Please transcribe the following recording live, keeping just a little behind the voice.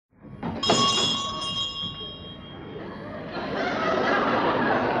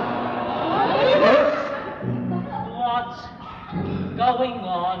going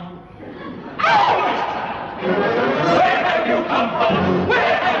on. Where have you come from?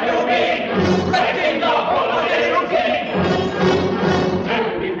 Where have you been? Wrecking the holiday routine!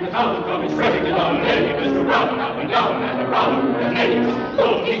 Tramping in the town from its traffic and all ladies to run up and down and around the ladies.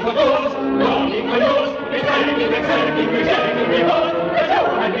 Looking for news, longing for news, exciting, rejecting, revolt. The show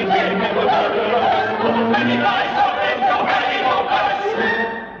had been clearing and were murderers. Oh, many lies of them, so many of us.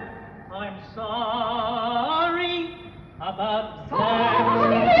 I'm sorry about that.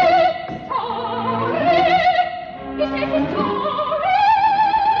 Sorry. This is a story.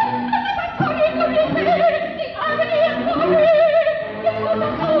 I'm sorry to repeat the irony of glory. This was a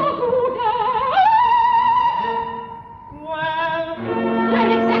good day. Well, Where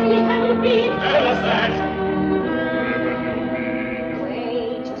exactly have you been? Tell us that.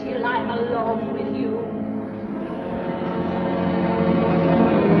 Wait till I'm alone with you.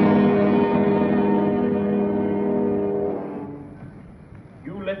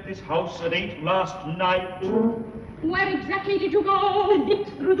 You left this house at 8 last night. Where exactly did you go?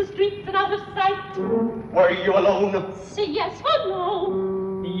 Nipped through the streets and out of sight. Were you alone? Say yes or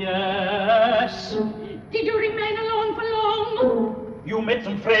no. yes. Did you remain alone for long? You met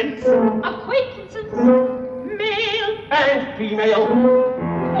some friends? Acquaintances, male And female.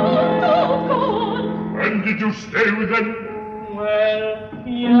 Oh, God. And did you stay with them? Well,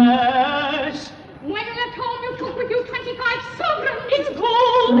 yes. When you left home, you took with you 25 sovereigns. It's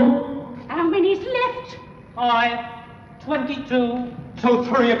gold. How many's left? 22. So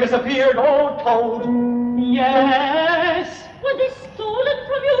 3 have disappeared, all told. Yes. Were they stolen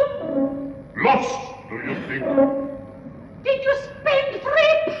from you? Lost, do you think? Did you spend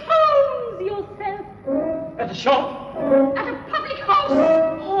 £3 yourself? At the shop? At a public house?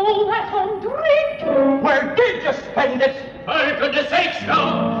 Oh, that on drink! Where did you spend it? For goodness sakes,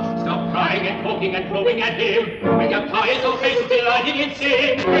 no! Stop crying and poking and probing at him. With your pious old faces delighting in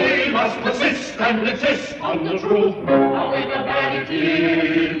sin. We must persist and insist on the truth, however bad it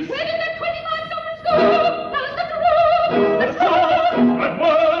is. Where did the 25 sovereigns go? Tell us the truth! The truth, but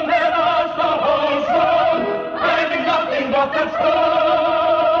one that us the whole truth, having nothing but the truth.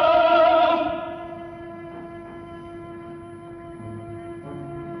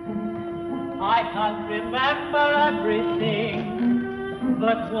 I can't remember everything,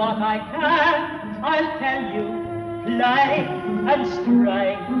 but what I can, I'll tell you, plain and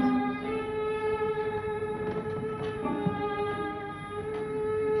straight.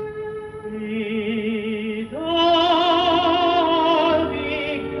 It all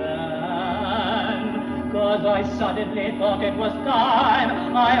began 'cause I suddenly thought it was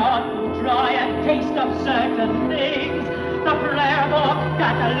time I ought to try and taste of certain things. The prayer book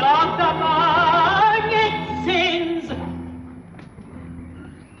catalogued among its sins.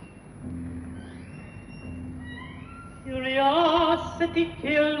 Curiosity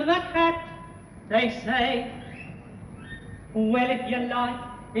killed the cat, they say. Well, if you like,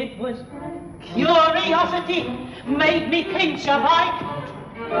 it was curiosity made me pinch a bite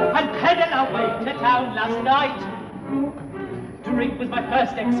and pedal away to town last night. Drink was my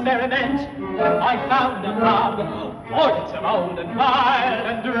first experiment. I found a mug, ordered some old and mild,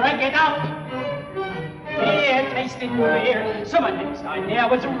 and drank it out. Beer tasted queer, so my next idea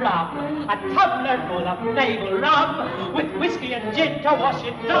was rum. A tumbler full of navel rum, with whiskey and gin to wash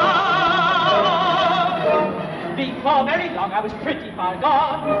it down. Before very long I was pretty far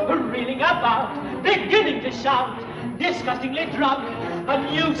gone, reeling about, beginning to shout, disgustingly drunk, a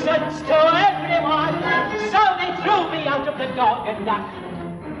nuisance to everyone. So they threw me out of the Dog and Duck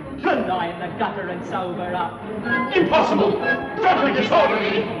to lie in the gutter and sober up. Impossible! Drunken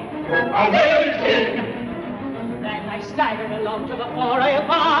disorderly! Our very king! Then I staggered along to the foray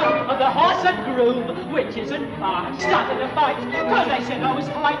bar of the Horse and Groom, which isn't far. Started a fight, 'cause I said I was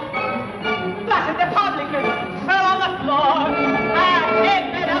white. Battered the publican, fell on the floor, and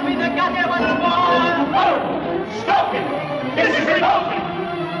ended up in the gutter once more. Oh! Stop him! This is revolting!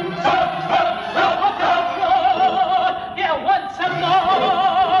 Stop! You want some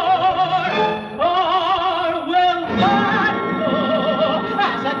more? Or will that do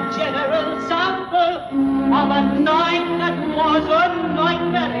as a general sample of a night that was a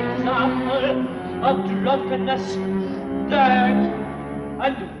nightmare example of drunkenness, dirt,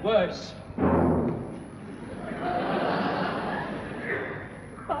 and worse?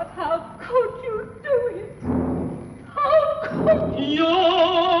 But how could you do it? How could you? You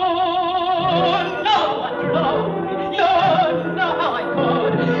know what drove me. You know how I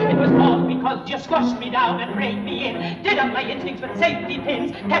could. It was all because you squashed me down and reined me in. Did up my instincts with safety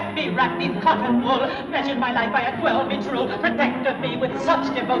pins. Kept me wrapped in cotton wool. Measured my life by a 12-inch rule. Protected me with such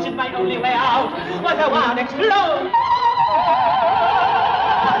devotion. My only way out was a wild explosion.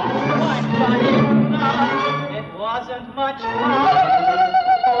 It wasn't much fun,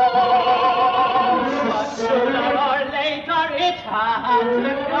 but sooner or later it had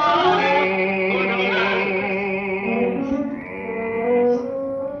to come.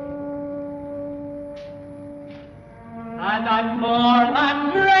 And I'm more than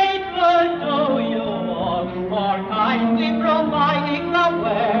grateful to you all for kindly providing the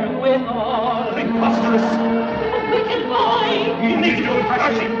wherewithal. Preposterous! Wicked boy! You need to do it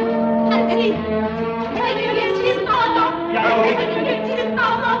first. And he against his mother! Against his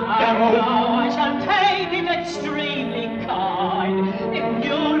mother! And now I shall take it extremely kind if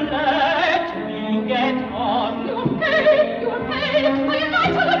you let me get on. You'll pay for your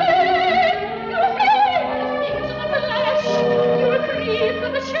night of the bed! You'll pay for the flesh! You'll creep for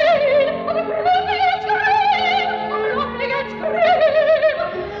the shade of a profligate grave! A profligate grave!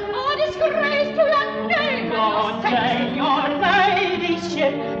 A disgrace to your name! Don't say your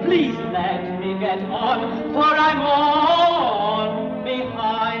ladyship, please let me get on, for I'm on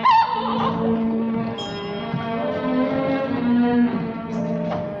behind.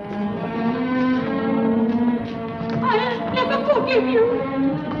 I'll never forgive you.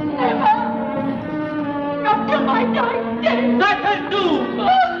 Never. Not till my dying day. That'll do.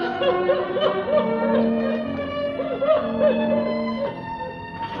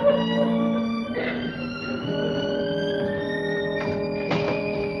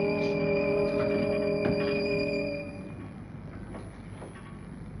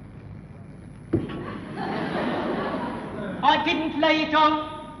 I didn't lay it on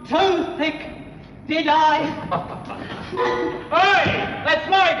too thick, did I? Hey, that's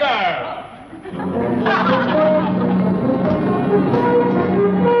my girl!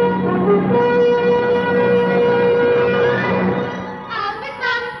 And the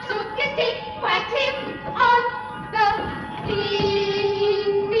son took his stick, whacked him on the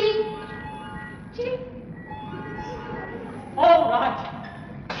cheek. All right,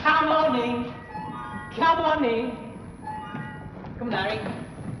 come on in. Come on in. Come, Larry.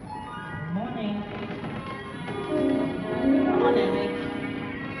 Morning. Come on, Emmy.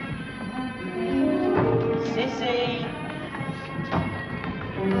 Sissy.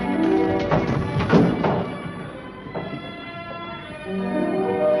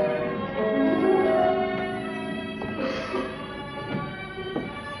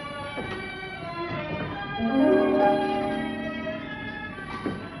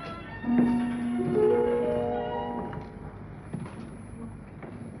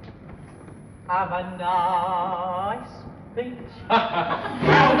 Have a nice beach.